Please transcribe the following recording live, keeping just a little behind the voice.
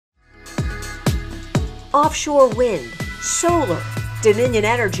offshore wind, solar. Dominion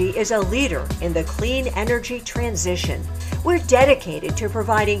Energy is a leader in the clean energy transition. We're dedicated to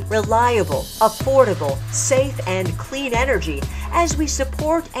providing reliable, affordable, safe, and clean energy as we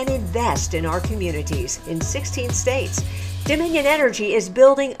support and invest in our communities in 16 states. Dominion Energy is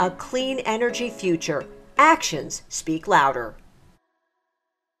building a clean energy future. Actions speak louder.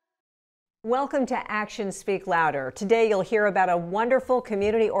 Welcome to Actions Speak Louder. Today you'll hear about a wonderful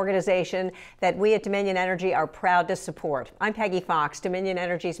community organization that we at Dominion Energy are proud to support. I'm Peggy Fox, Dominion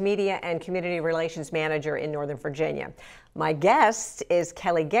Energy's Media and Community Relations Manager in Northern Virginia. My guest is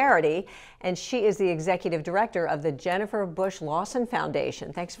Kelly Garrity, and she is the Executive Director of the Jennifer Bush-Lawson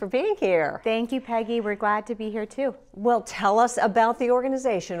Foundation. Thanks for being here. Thank you, Peggy. We're glad to be here too. Well, tell us about the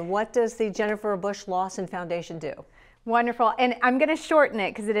organization. What does the Jennifer Bush-Lawson Foundation do? Wonderful. And I'm going to shorten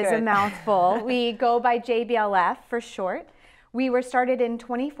it because it is a mouthful. We go by JBLF for short. We were started in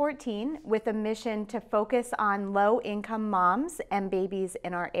 2014 with a mission to focus on low-income moms and babies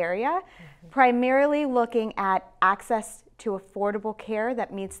in our area, primarily looking at access to affordable care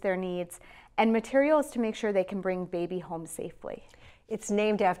that meets their needs and materials to make sure they can bring baby home safely. It's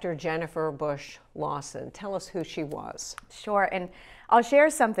named after Jennifer Bush-Lawson. Tell us who she was. Sure, and I'll share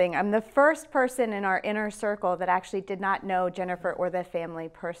something. I'm the first person in our inner circle that actually did not know Jennifer or the family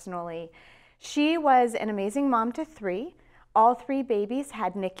personally. She was an amazing mom to three. All three babies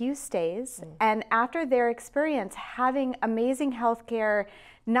had NICU stays, and after their experience having amazing health care,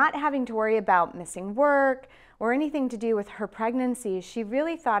 not having to worry about missing work or anything to do with her pregnancy, she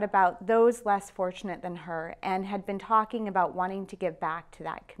really thought about those less fortunate than her and had been talking about wanting to give back to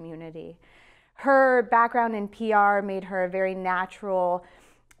that community. Her background in PR made her a very natural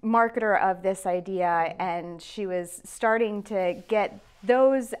marketer of this idea, and she was starting to get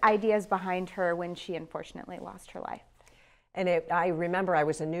those ideas behind her when she unfortunately lost her life. And I remember I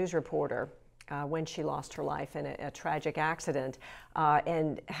was a news reporter when she lost her life in a tragic accident,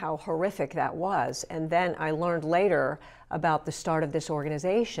 and how horrific that was. And then I learned later about the start of this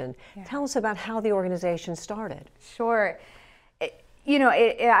organization. Yeah. Tell us about how the organization started. Sure.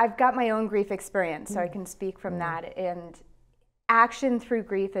 I've got my own grief experience, so I can speak from that. And action through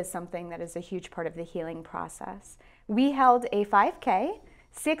grief is something that is a huge part of the healing process. We held a 5K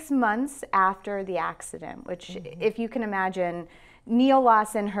 6 months after the accident, which if you can imagine, Neil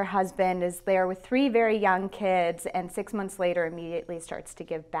Lawson, her husband, is there with 3 very young kids, and 6 months later immediately starts to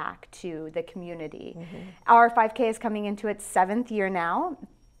give back to the community. Our 5K is coming into its 7th year now.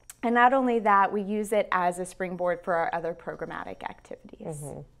 And not only that, we use it as a springboard for our other programmatic activities.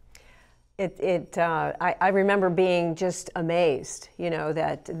 I remember being just amazed,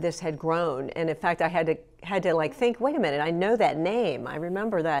 that this had grown. And in fact, I had to like think, wait a minute, I know that name. I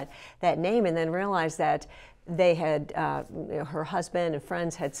remember that name, and then realized that they had, her husband and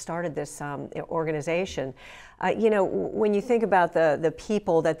friends had started this organization. When you think about the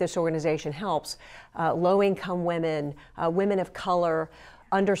people that this organization helps, low-income women, women of color,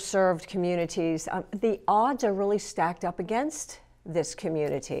 underserved communities, the odds are really stacked up against this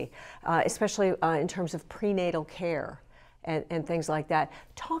community, especially in terms of prenatal care and things like that.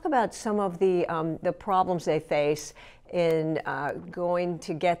 Talk about some of the problems they face in going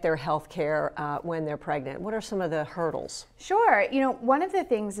to get their health care when they're pregnant. What are some of the hurdles? Sure. One of the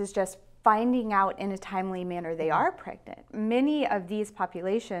things is just finding out in a timely manner they are pregnant. Many of these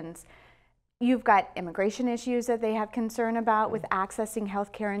populations, you've got immigration issues that they have concern about with accessing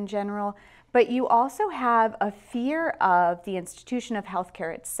healthcare in general, but you also have a fear of the institution of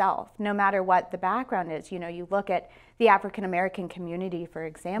healthcare itself, no matter what the background is. You look at the African American community, for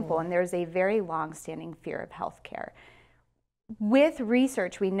example, and there's a very long-standing fear of healthcare. With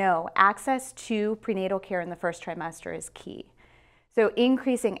research, we know access to prenatal care in the first trimester is key. So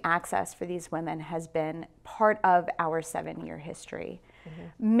increasing access for these women has been part of our 7-year history.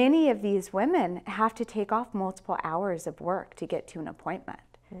 Many of these women have to take off multiple hours of work to get to an appointment.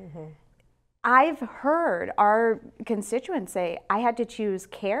 I've heard our constituents say, I had to choose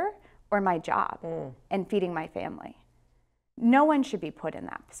care or my job and feeding my family. No one should be put in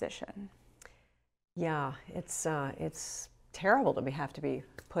that position. Yeah, it's terrible to have to be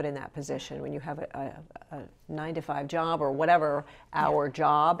put in that position when you have a 9-to-5 job or whatever hour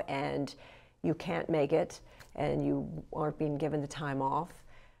job, and you can't make it, and you aren't being given the time off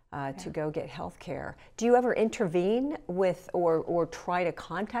to go get health care. Do you ever intervene with or try to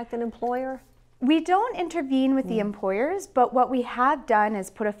contact an employer? We don't intervene with the employers, but what we have done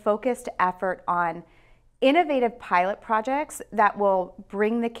is put a focused effort on innovative pilot projects that will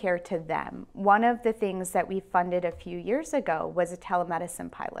bring the care to them. One of the things that we funded a few years ago was a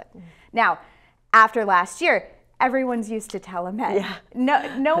telemedicine pilot. Now, after last year, everyone's used to telemed.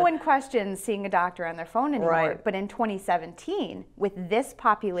 Yeah. No one questions seeing a doctor on their phone anymore. Right. But in 2017, with this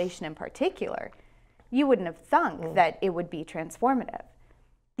population in particular, you wouldn't have thunk that it would be transformative.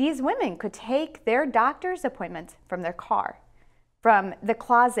 These women could take their doctor's appointments from their car, from the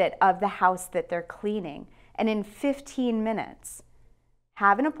closet of the house that they're cleaning, and in 15 minutes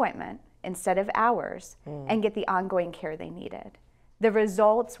have an appointment instead of hours and get the ongoing care they needed. The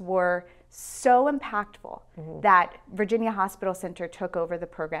results were so impactful that Virginia Hospital Center took over the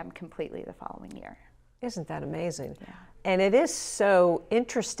program completely the following year. Isn't that amazing? Yeah. And it is so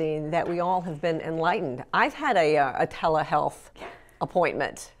interesting that we all have been enlightened. I've had a telehealth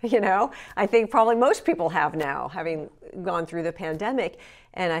appointment, you know. I think probably most people have now, having gone through the pandemic.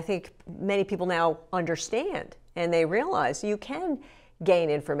 And I think many people now understand and they realize you can gain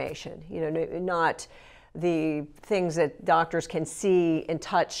information, you know, not the things that doctors can see and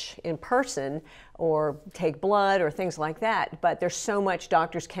touch in person or take blood or things like that. But there's so much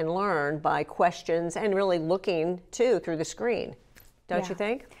doctors can learn by questions and really looking too through the screen. Don't you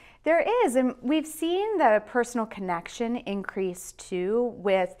think? There is, and we've seen the personal connection increase too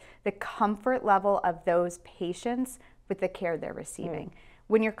with the comfort level of those patients with the care they're receiving.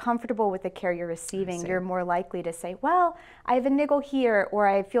 When you're comfortable with the care you're receiving, you're more likely to say, well, I have a niggle here, or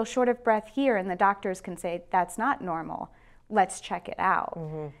I feel short of breath here, and the doctors can say, that's not normal. Let's check it out.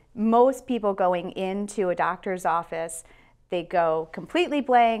 Most people going into a doctor's office, they go completely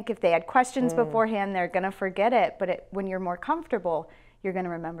blank. If they had questions beforehand, they're gonna forget it, but when you're more comfortable, you're going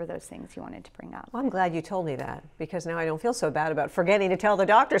to remember those things you wanted to bring up. Well, I'm glad you told me that, because now I don't feel so bad about forgetting to tell the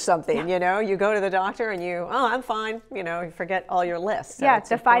doctor something. You know, you go to the doctor and you, oh, I'm fine. You know, you forget all your lists. So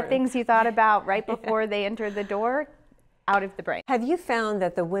the 5 things you thought about right before they entered the door, out of the brain. Have you found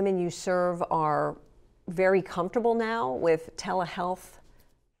that the women you serve are very comfortable now with telehealth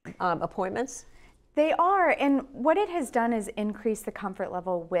appointments? They are, and what it has done is increase the comfort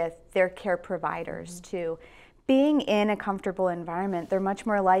level with their care providers too. Being in a comfortable environment, they're much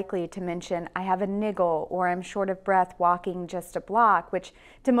more likely to mention, I have a niggle, or I'm short of breath walking just a block, which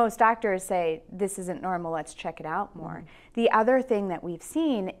to most doctors say, this isn't normal, let's check it out more. The other thing that we've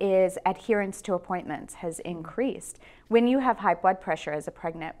seen is adherence to appointments has increased. When you have high blood pressure as a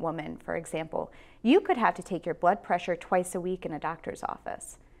pregnant woman, for example, you could have to take your blood pressure twice a week in a doctor's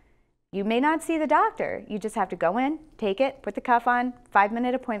office. You may not see the doctor, you just have to go in, take it, put the cuff on,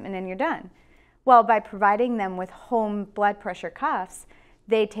 5-minute appointment, and you're done. Well, by providing them with home blood pressure cuffs,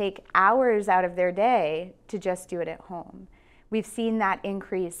 they take hours out of their day to just do it at home. We've seen that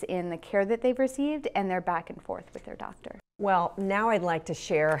increase in the care that they've received and their back and forth with their doctor. Well, now I'd like to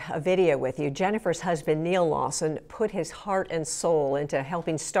share a video with you. Jennifer's husband, Neil Lawson, put his heart and soul into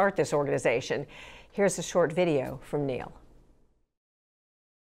helping start this organization. Here's a short video from Neil.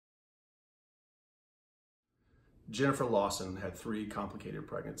 Jennifer Lawson had 3 complicated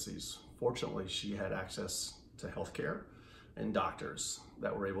pregnancies. Fortunately, she had access to health care and doctors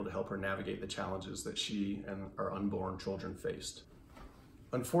that were able to help her navigate the challenges that she and our unborn children faced.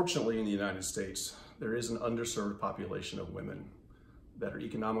 Unfortunately, in the United States, there is an underserved population of women that are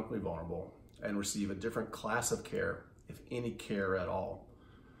economically vulnerable and receive a different class of care, if any care at all.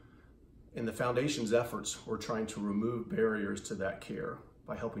 In the Foundation's efforts, we're trying to remove barriers to that care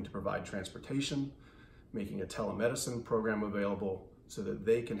by helping to provide transportation, making a telemedicine program available so that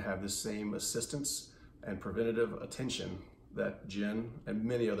they can have the same assistance and preventative attention that Jen and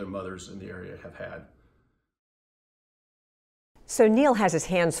many other mothers in the area have had. So Neil has his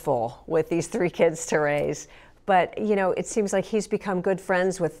hands full with these 3 kids to raise, but you know, it seems like he's become good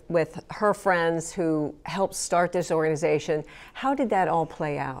friends with her friends who helped start this organization. How did that all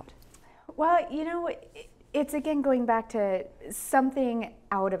play out? Well, you know, it's again going back to something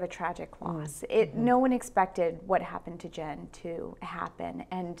out of a tragic loss. No one expected what happened to Jen to happen.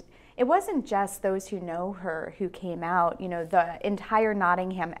 And it wasn't just those who know her who came out. You know, the entire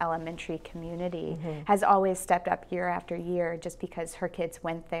Nottingham elementary community has always stepped up year after year just because her kids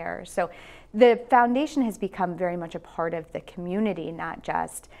went there. So the foundation has become very much a part of the community, not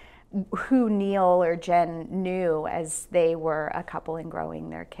just who Neil or Jen knew as they were a couple and growing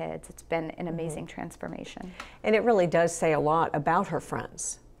their kids. It's been an amazing transformation. And it really does say a lot about her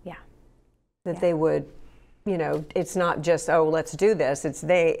friends. Yeah. That they would, you know, it's not just, oh, let's do this. It's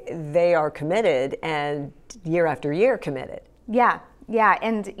they are committed and year after year committed. Yeah. Yeah.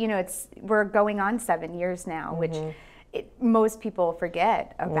 And, you know, we're going on 7 years now, which most people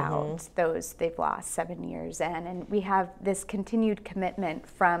forget about those they've lost 7 years in. And we have this continued commitment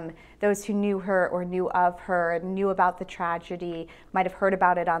from those who knew her or knew of her and knew about the tragedy, might have heard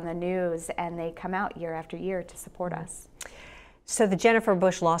about it on the news, and they come out year after year to support us. So the Jennifer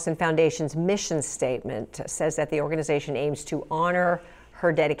Bush-Lawson Foundation's mission statement says that the organization aims to honor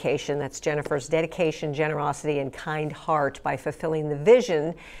her dedication, that's Jennifer's dedication, generosity, and kind heart by fulfilling the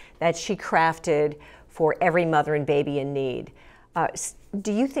vision that she crafted for every mother and baby in need.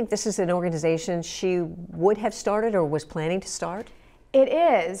 Do you think this is an organization she would have started or was planning to start? It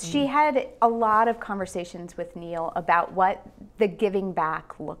is. She had a lot of conversations with Neil about what the giving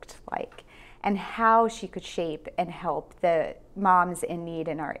back looked like and how she could shape and help the moms in need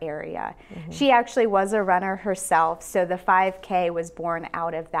in our area. She actually was a runner herself, so the 5K was born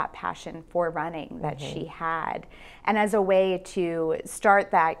out of that passion for running that she had, and as a way to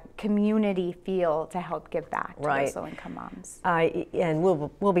start that community feel to help give back to those low-income moms. And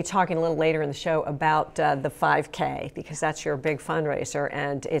we'll be talking a little later in the show about the 5K, because that's your big fundraiser,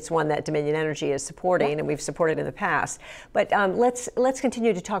 and it's one that Dominion Energy is supporting, and we've supported in the past. But let's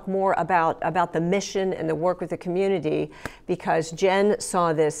continue to talk more about the mission and the work with the community, because Jen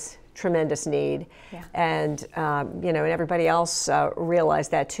saw this tremendous need, and you know, and everybody else realized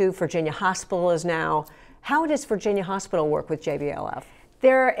that too. Virginia Hospital is now. How does Virginia Hospital work with JBLF?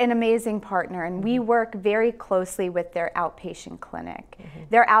 They're an amazing partner, and we work very closely with their outpatient clinic.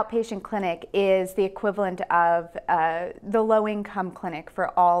 Their outpatient clinic is the equivalent of the low-income clinic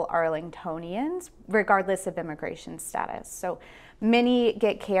for all Arlingtonians, regardless of immigration status. So many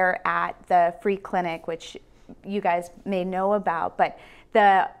get care at the free clinic, which you guys may know about, but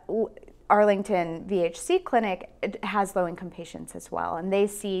the Arlington VHC clinic has low-income patients as well, and they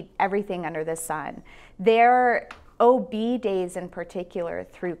see everything under the sun. Their OB days in particular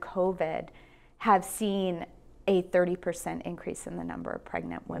through COVID have seen a 30% increase in the number of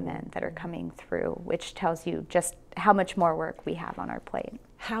pregnant women that are coming through, which tells you just how much more work we have on our plate.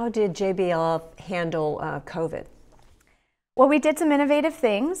 How did JBLF handle COVID? Well, we did some innovative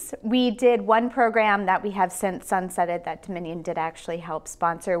things. We did one program that we have since sunsetted that Dominion did actually help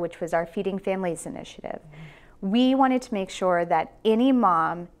sponsor, which was our Feeding Families initiative. We wanted to make sure that any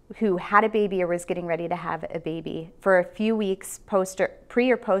mom who had a baby or was getting ready to have a baby for a few weeks pre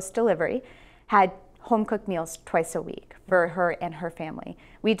or post delivery had home cooked meals twice a week for her and her family.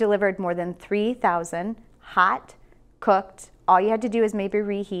 We delivered more than 3,000 hot, cooked, all you had to do is maybe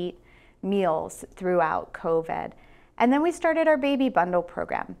reheat meals throughout COVID. And then we started our baby bundle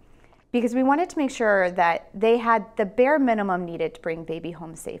program because we wanted to make sure that they had the bare minimum needed to bring baby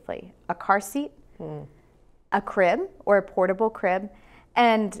home safely. A car seat, a crib or a portable crib,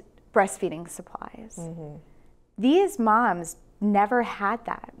 and breastfeeding supplies. These moms never had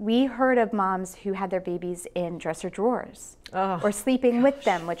that. We heard of moms who had their babies in dresser drawers or sleeping with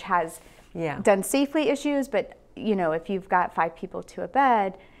them, which has done safely issues, but you know, if you've got 5 people to a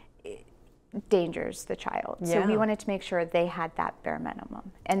bed, dangers the child. So we wanted to make sure they had that bare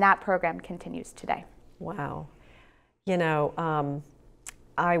minimum, and that program continues today. Wow. You know,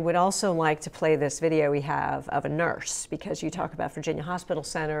 I would also like to play this video we have of a nurse, because you talk about Virginia Hospital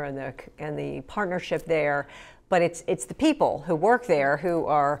Center and the partnership there, but it's the people who work there who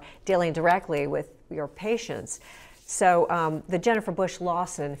are dealing directly with your patients. So the Jennifer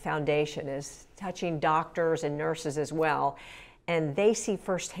Bush-Lawson Foundation is touching doctors and nurses as well, and they see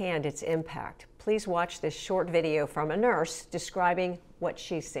firsthand its impact. Please watch this short video from a nurse describing what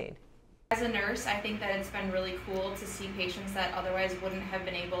she's seen. As a nurse, I think that it's been really cool to see patients that otherwise wouldn't have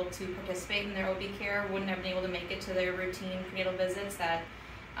been able to participate in their OB care, wouldn't have been able to make it to their routine prenatal visits that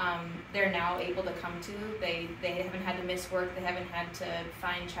they're now able to come to. They haven't had to miss work, they haven't had to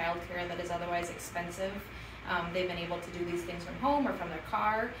find childcare that is otherwise expensive. They've been able to do these things from home or from their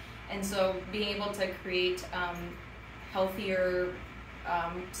car, and so being able to create healthier,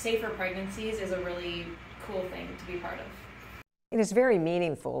 safer pregnancies is a really cool thing to be part of. It is very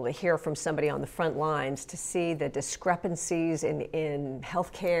meaningful to hear from somebody on the front lines, to see the discrepancies in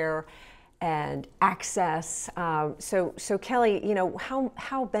healthcare and access. So Kelly, you know,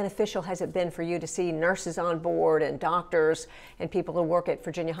 how beneficial has it been for you to see nurses on board and doctors and people who work at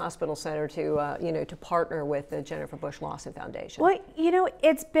Virginia Hospital Center to, you know, to partner with the Jennifer Bush-Lawson Foundation? Well, you know,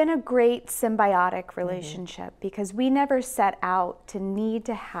 it's been a great symbiotic relationship because we never set out to need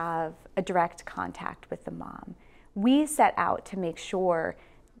to have a direct contact with the mom. We set out to make sure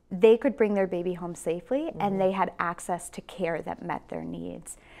they could bring their baby home safely and they had access to care that met their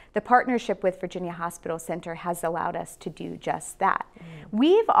needs. The partnership with Virginia Hospital Center has allowed us to do just that.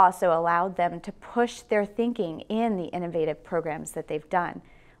 We've also allowed them to push their thinking in the innovative programs that they've done,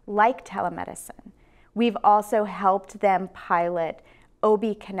 like telemedicine. We've also helped them pilot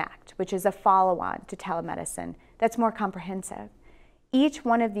OB Connect, which is a follow-on to telemedicine that's more comprehensive. Each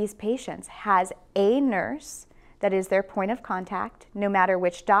one of these patients has a nurse that is their point of contact, no matter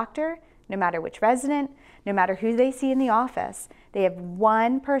which doctor, no matter which resident, no matter who they see in the office. They have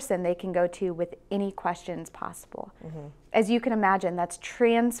one person they can go to with any questions possible. As you can imagine, that's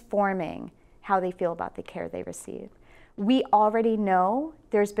transforming how they feel about the care they receive. We already know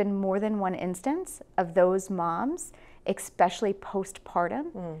there's been more than one instance of those moms, especially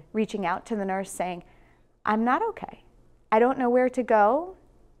postpartum, reaching out to the nurse saying, I'm not okay. I don't know where to go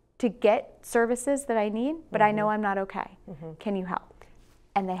to get services that I need, but I know I'm not okay. Can you help?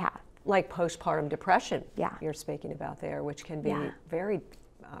 And they have. Like postpartum depression, Yeah. you're speaking about there, which can be very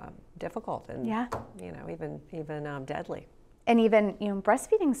difficult and you know, even deadly. And even, you know,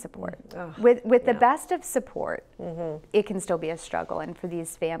 breastfeeding support. With the best of support, it can still be a struggle. And for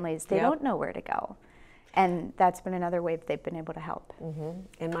these families, they don't know where to go. And that's been another way they've been able to help.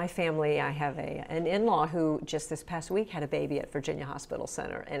 In my family, I have an in-law who just this past week had a baby at Virginia Hospital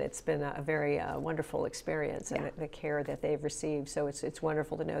Center, and it's been a very wonderful experience, and the care that they've received. So it's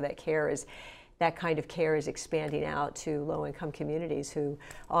wonderful to know that that kind of care is expanding out to low-income communities who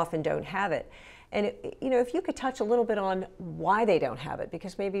often don't have it. And you know, if you could touch a little bit on why they don't have it,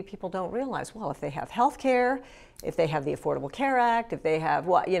 because maybe people don't realize, well, if they have health care, if they have the Affordable Care Act, if they have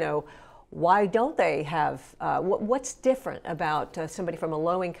why don't they have, what's different about somebody from a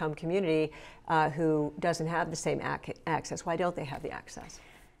low-income community who doesn't have the same access? Why don't they have the access?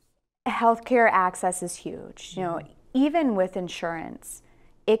 Healthcare access is huge. You know, even with insurance,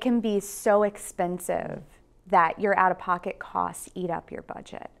 it can be so expensive that your out-of-pocket costs eat up your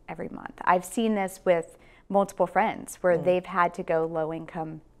budget every month. I've seen this with multiple friends where they've had to go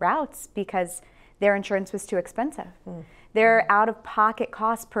low-income routes because their insurance was too expensive. Their out-of-pocket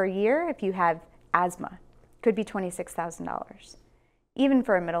costs per year, if you have asthma, could be $26,000. Even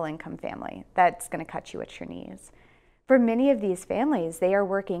for a middle-income family, that's going to cut you at your knees. For many of these families, they are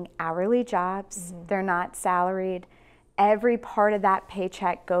working hourly jobs. They're not salaried. Every part of that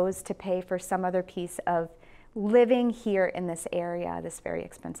paycheck goes to pay for some other piece of living here in this area, this very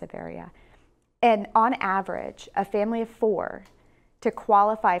expensive area. And on average, a family of 4 to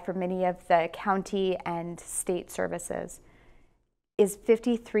qualify for many of the county and state services is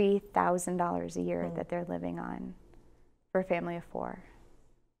 $53,000 a year that they're living on for a family of 4,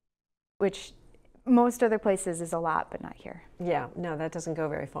 which most other places is a lot, but not here. Yeah, no, that doesn't go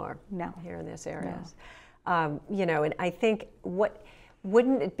very far. No. Here in this area. You know, and I think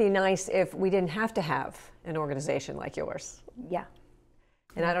wouldn't it be nice if we didn't have to have an organization like yours? Yeah.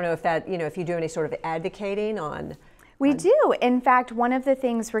 And I don't know if that, you know, if you do any sort of advocating on. We do. In fact, one of the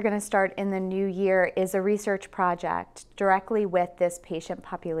things we're going to start in the new year is a research project directly with this patient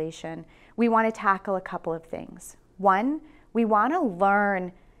population. We want to tackle a couple of things. One, we want to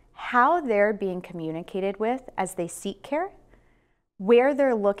learn how they're being communicated with as they seek care, where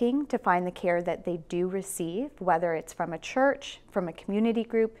they're looking to find the care that they do receive, whether it's from a church, from a community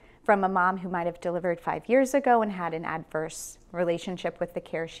group, from a mom who might have delivered 5 years ago and had an adverse relationship with the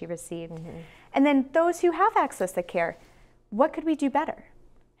care she received. And then those who have access to care, what could we do better?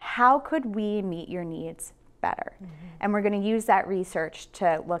 How could we meet your needs better? And we're going to use that research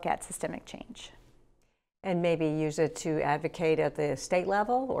to look at systemic change. And maybe use it to advocate at the state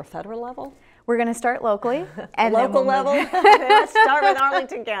level or federal level? We're going to start locally. And local level? Let's start with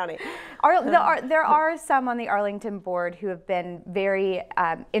Arlington County. There are some on the Arlington board who have been very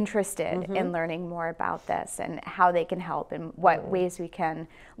interested in learning more about this and how they can help and what ways we can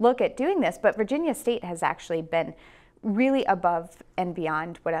look at doing this. But Virginia State has actually been really above and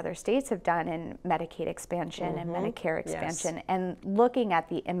beyond what other states have done in Medicaid expansion and Medicare expansion and looking at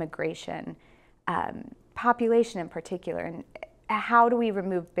the immigration population in particular and how do we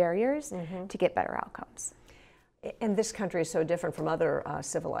remove barriers to get better outcomes. And this country is so different from other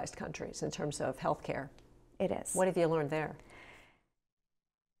civilized countries in terms of health care. It is. What have you learned there?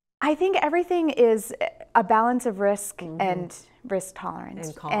 I think everything is a balance of risk and risk tolerance.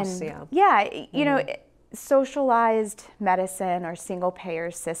 And costs, you know, socialized medicine or single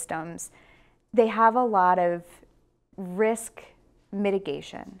payer systems, they have a lot of risk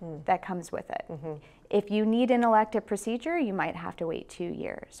mitigation that comes with it. If you need an elective procedure, you might have to wait 2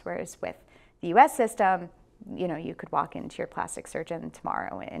 years, whereas with the U.S. system, you know, you could walk into your plastic surgeon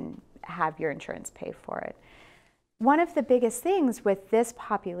tomorrow and have your insurance pay for it. One of the biggest things with this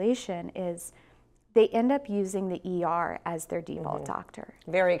population is they end up using the ER as their default doctor.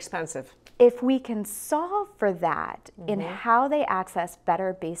 Very expensive. If we can solve for that in how they access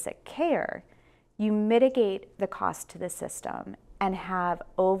better basic care, you mitigate the cost to the system and have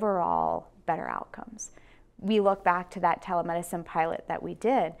overall better outcomes. We look back to that telemedicine pilot that we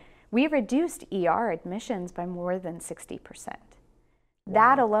did. We reduced ER admissions by more than 60%. Wow.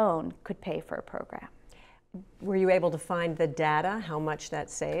 That alone could pay for a program. Were you able to find the data, how much that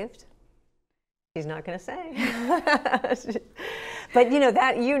saved? She's not going to say. But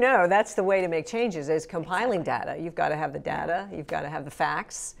that's the way to make changes, is compiling data. You've got to have the data, you've got to have the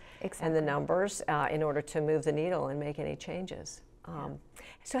facts and the numbers in order to move the needle and make any changes.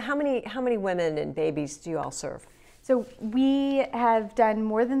 So how many women and babies do you all serve? So we have done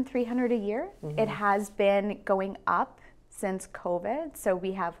more than 300 a year. It has been going up since COVID. So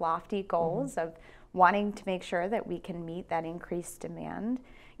we have lofty goals of wanting to make sure that we can meet that increased demand.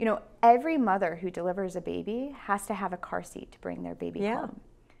 Every mother who delivers a baby has to have a car seat to bring their baby home.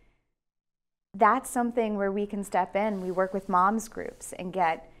 That's something where we can step in. We work with moms groups and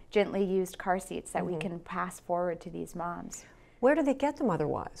get gently used car seats that we can pass forward to these moms. Where do they get them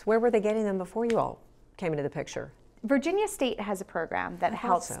otherwise? Where were they getting them before you all came into the picture? Virginia State has a program that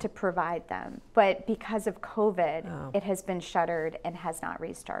helps to provide them, but because of COVID, it has been shuttered and has not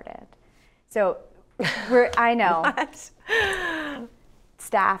restarted. So I know. What?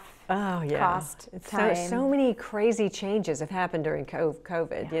 Staff, cost, time. So many crazy changes have happened during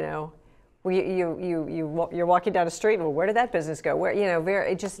COVID. You're walking down a street, and where did that business go?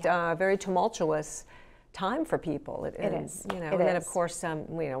 Very tumultuous time for people. It is. And then of course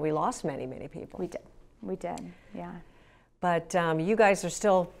we lost many people. We did, yeah. But you guys are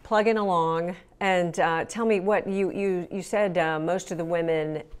still plugging along. And tell me what you said. Most of the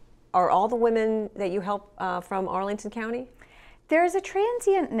women, are all the women that you help from Arlington County? There's a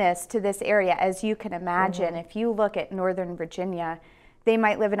transientness to this area, as you can imagine. If you look at Northern Virginia, they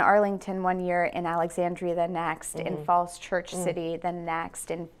might live in Arlington one year, in Alexandria the next, in Falls Church City the next,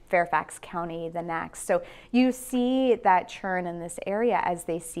 in Fairfax County the next. So you see that churn in this area as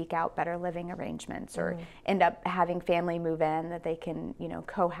they seek out better living arrangements or end up having family move in that they can,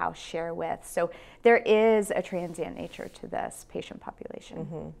 co-house share with. So there is a transient nature to this patient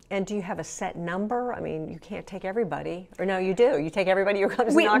population. And do you have a set number? I mean, you can't take everybody. Or no, you do. You take everybody who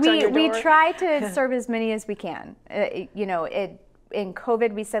comes and knocks on your door? We try to serve as many as we can. In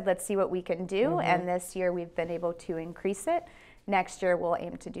COVID, we said, let's see what we can do. And this year, we've been able to increase it. Next year, we'll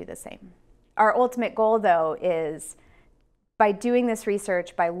aim to do the same. Our ultimate goal, though, is by doing this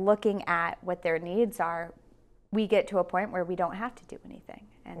research, by looking at what their needs are, we get to a point where we don't have to do anything.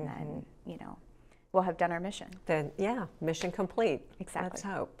 And then, we'll have done our mission. Then, mission complete. Exactly. Let's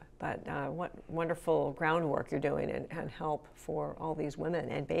hope. But what wonderful groundwork you're doing and help for all these women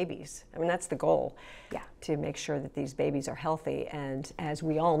and babies. I mean, that's the goal, to make sure that these babies are healthy. And as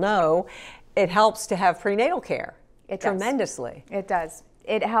we all know, it helps to have prenatal care. Tremendously. It does.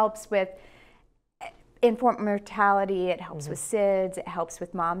 It helps with infant mortality. It helps with SIDS. It helps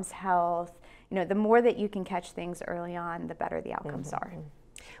with mom's health. The more that you can catch things early on, the better the outcomes are.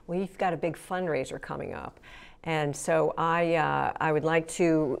 We've got a big fundraiser coming up. And so I would like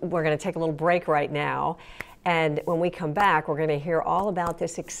to, we're going to take a little break right now. And when we come back, we're going to hear all about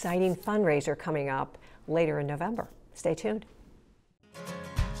this exciting fundraiser coming up later in November. Stay tuned.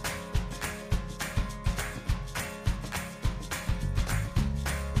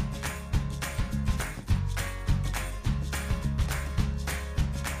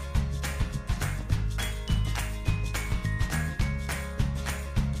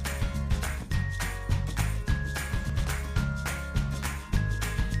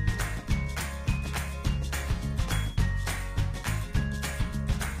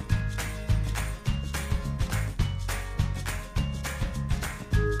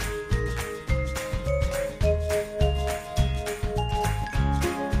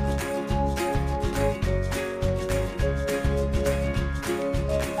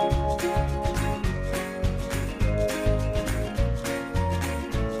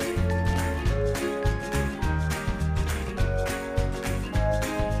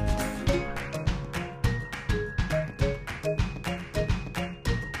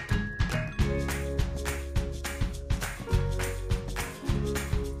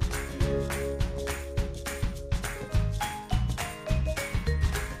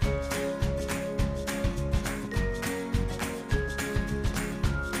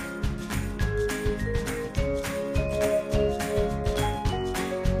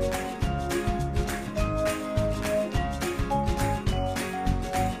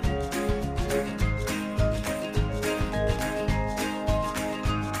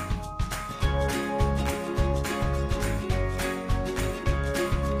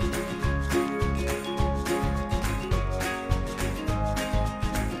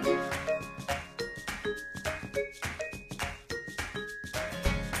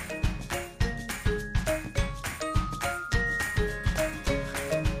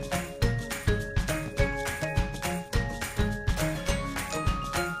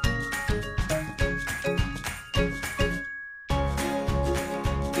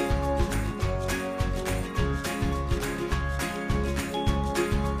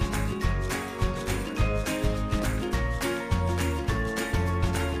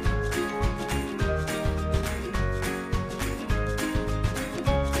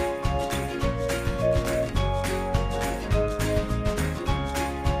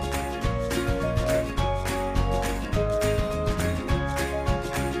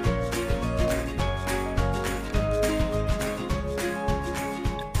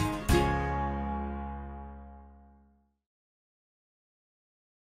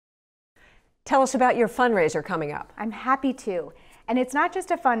 Tell us about your fundraiser coming up. I'm happy to. And it's not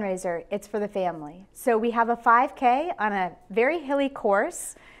just a fundraiser, it's for the family. So we have a 5K on a very hilly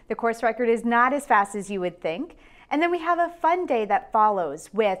course. The course record is not as fast as you would think. And then we have a fun day that follows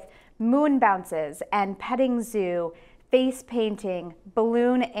with moon bounces and petting zoo, face painting,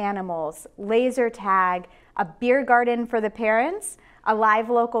 balloon animals, laser tag, a beer garden for the parents, a live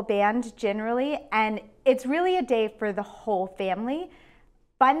local band generally, and it's really a day for the whole family.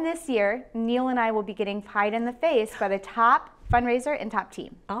 Fun this year, Neil and I will be getting pied in the face by the top fundraiser and top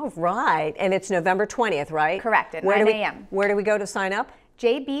team. All right, and it's November 20th, right? Correct, at 9 a.m. Where do we go to sign up?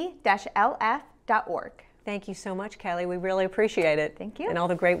 JBLF.org. Thank you so much, Kelly. We really appreciate it. Thank you. And all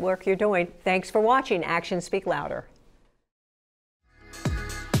the great work you're doing. Thanks for watching Actions Speak Louder.